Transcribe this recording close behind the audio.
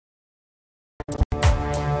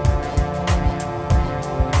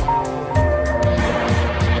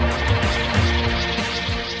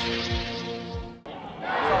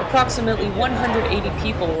Approximately 180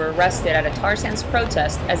 people were arrested at a tar sands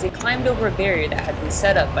protest as they climbed over a barrier that had been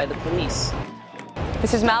set up by the police.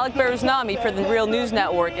 This is Malik Beruznami for the Real News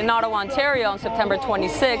Network. In Ottawa, Ontario on September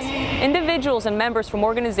 26, individuals and members from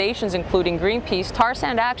organizations including Greenpeace, Tar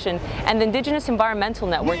Sand Action, and the Indigenous Environmental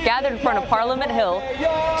Network gathered in front of Parliament Hill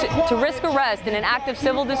to risk arrest in an act of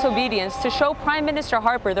civil disobedience to show Prime Minister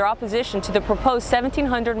Harper their opposition to the proposed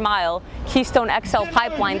 1,700-mile Keystone XL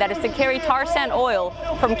pipeline that is to carry tar sand oil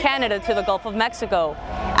from Canada to the Gulf of Mexico.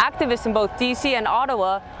 Activists in both DC and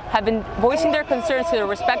Ottawa have been voicing their concerns to their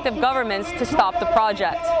respective governments to stop the project.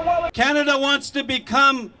 Canada wants to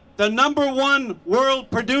become the #1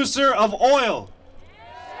 world producer of oil.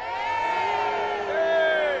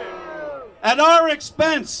 At our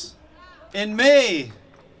expense. In May,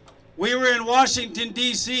 we were in Washington,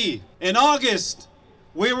 D.C. In August,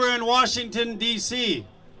 we were in Washington, D.C.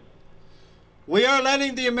 We are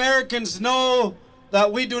letting the Americans know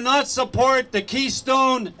that we do not support the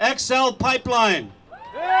Keystone XL pipeline.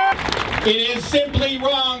 It is simply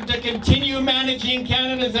wrong to continue managing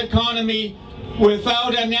Canada's economy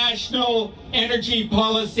without a national energy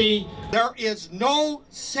policy. There is no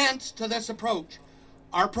sense to this approach.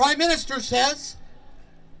 Our Prime Minister says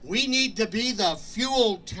we need to be the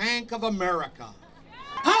fuel tank of America.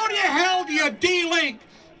 How the hell do you de-link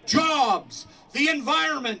jobs, the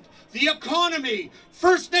environment, the economy,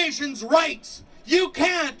 First Nations rights? You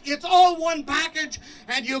can't. It's all one package,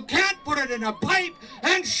 and you can't put it in a pipe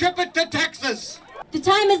and ship it to Texas. The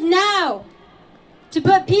time is now to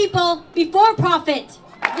put people before profit.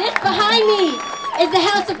 This behind me is the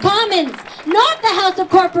House of Commons, not the House of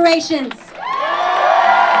Corporations.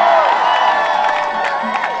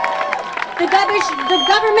 The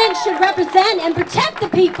government should represent and protect the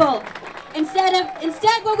people. Instead,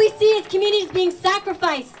 what we see is communities being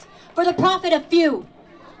sacrificed for the profit of few.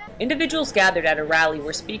 Individuals gathered at a rally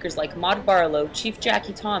where speakers like Maud Barlow, Chief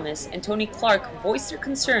Jackie Thomas, and Tony Clark voiced their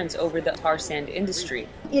concerns over the tar sand industry.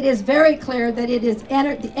 It is very clear that it is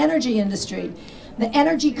the energy industry, the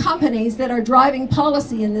energy companies that are driving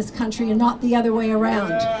policy in this country and not the other way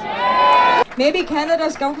around. Maybe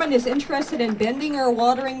Canada's government is interested in bending or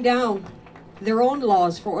watering down their own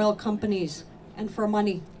laws for oil companies and for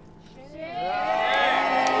money.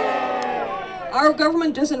 Our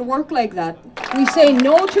government doesn't work like that. We say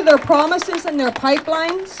no to their promises and their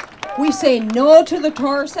pipelines. We say no to the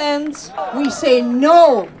tar sands. We say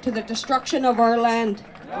no to the destruction of our land,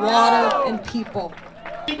 water, and people.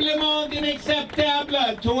 Simplement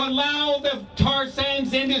inacceptable to allow the tar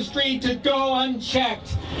sands industry to go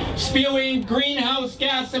unchecked, spewing greenhouse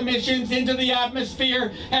gas emissions into the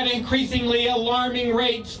atmosphere at increasingly alarming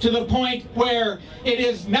rates to the point where it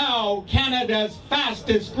is now Canada's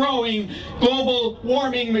fastest growing global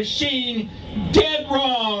warming machine. Dead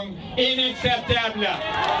wrong,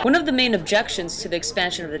 inacceptable. One of the main objections to the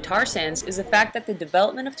expansion of the tar sands is the fact that the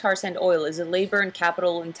development of tar sand oil is a labor and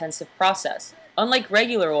capital intensive process. Unlike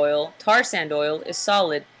regular oil, tar sand oil is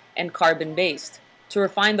solid and carbon-based. To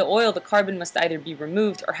refine the oil, the carbon must either be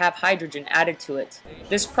removed or have hydrogen added to it.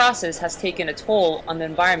 This process has taken a toll on the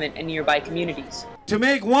environment and nearby communities. To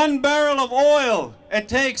make 1 barrel of oil, it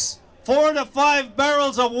takes 4 to 5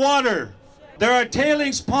 barrels of water. There are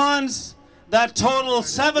tailings ponds that total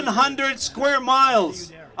 700 square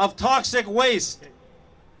miles of toxic waste.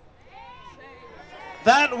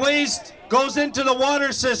 That waste goes into the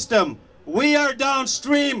water system. We are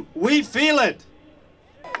downstream. We feel it.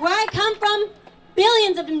 Where I come from,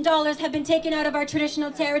 billions of dollars have been taken out of our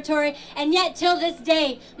traditional territory, and yet till this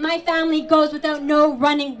day, my family goes without no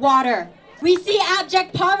running water. We see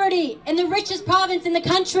abject poverty in the richest province in the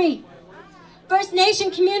country. First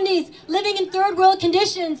Nation communities living in third world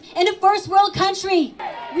conditions in a first world country.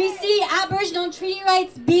 We see Aboriginal treaty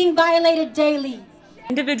rights being violated daily.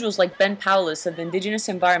 Individuals like Ben Paulus of the Indigenous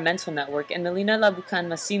Environmental Network and Melina Labucan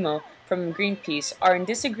Massimo from Greenpeace are in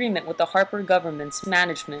disagreement with the Harper government's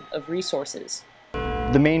management of resources.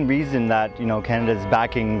 The main reason that Canada is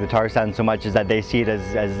backing the tar sands so much is that they see it as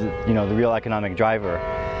the real economic driver.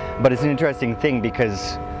 But it's an interesting thing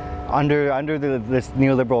because under this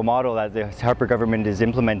neoliberal model that the Harper government is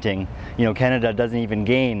implementing, Canada doesn't even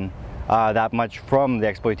gain that much from the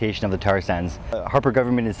exploitation of the tar sands. Harper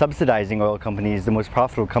government is subsidizing oil companies, the most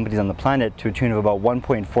profitable companies on the planet, to a tune of about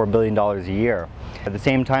 $1.4 billion a year. At the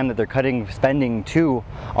same time that they're cutting spending to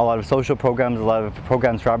a lot of social programs, a lot of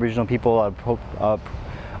programs for Aboriginal people, a lot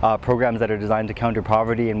of programs that are designed to counter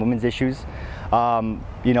poverty and women's issues.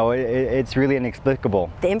 It's really inexplicable.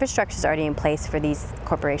 The infrastructure is already in place for these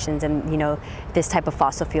corporations and this type of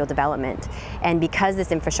fossil fuel development, and because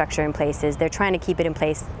this infrastructure in place they're trying to keep it in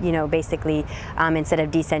place basically instead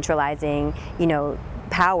of decentralizing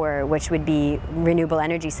power, which would be renewable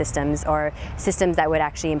energy systems or systems that would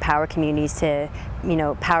actually empower communities to,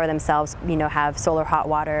 power themselves, have solar hot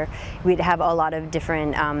water. We'd have a lot of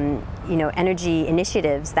different, energy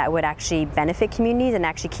initiatives that would actually benefit communities and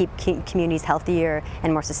actually keep communities healthier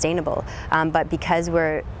and more sustainable. But because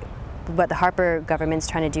what the Harper government's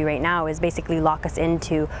trying to do right now is basically lock us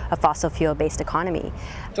into a fossil fuel-based economy.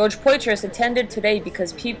 George Poitras attended today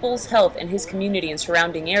because people's health in his community and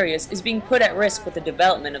surrounding areas is being put at risk with the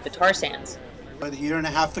development of the tar sands. About a year and a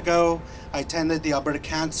half ago, I attended the Alberta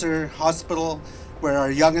Cancer Hospital where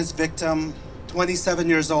our youngest victim, 27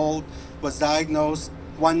 years old, was diagnosed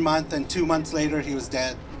 1 month, and 2 months later he was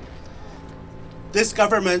dead. This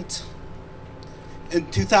government, in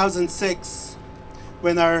 2006,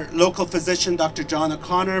 when our local physician, Dr. John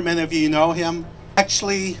O'Connor, many of you know him,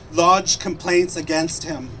 actually lodged complaints against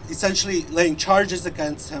him, essentially laying charges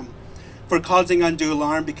against him for causing undue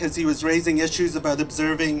alarm because he was raising issues about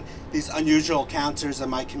observing these unusual cancers in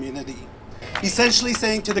my community. Essentially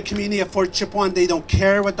saying to the community of Fort Chipewyan, they don't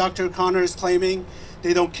care what Dr. O'Connor is claiming.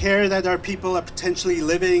 They don't care that our people are potentially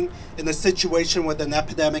living in a situation with an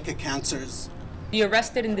epidemic of cancers. The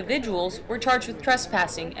arrested individuals were charged with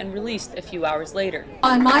trespassing and released a few hours later.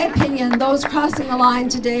 In my opinion, those crossing the line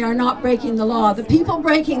today are not breaking the law. The people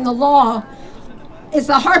breaking the law is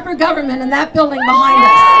the Harper government and that building behind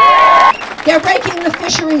us. They're breaking the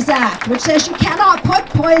Fisheries Act, which says you cannot put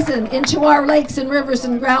poison into our lakes and rivers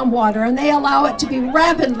and groundwater, and they allow it to be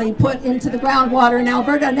rapidly put into the groundwater in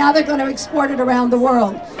Alberta. Now they're going to export it around the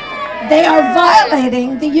world. They are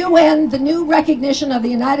violating the UN, the new recognition of the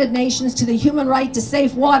United Nations to the human right to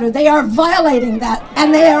safe water. They are violating that,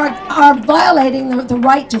 and they are violating the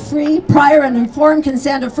right to free, prior, and informed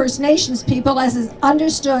consent of First Nations people as is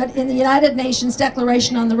understood in the United Nations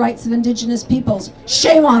Declaration on the Rights of Indigenous Peoples.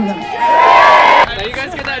 Shame on them. Now you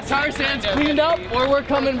guys get that tar sands cleaned up or we're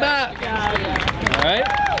coming back. All right?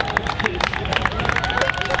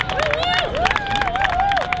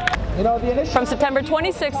 From September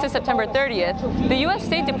 26th to September 30th, the U.S.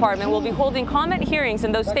 State Department will be holding comment hearings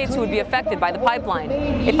in those states who would be affected by the pipeline.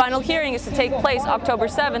 A final hearing is to take place October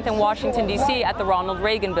 7th in Washington, D.C. at the Ronald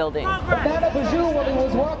Reagan Building.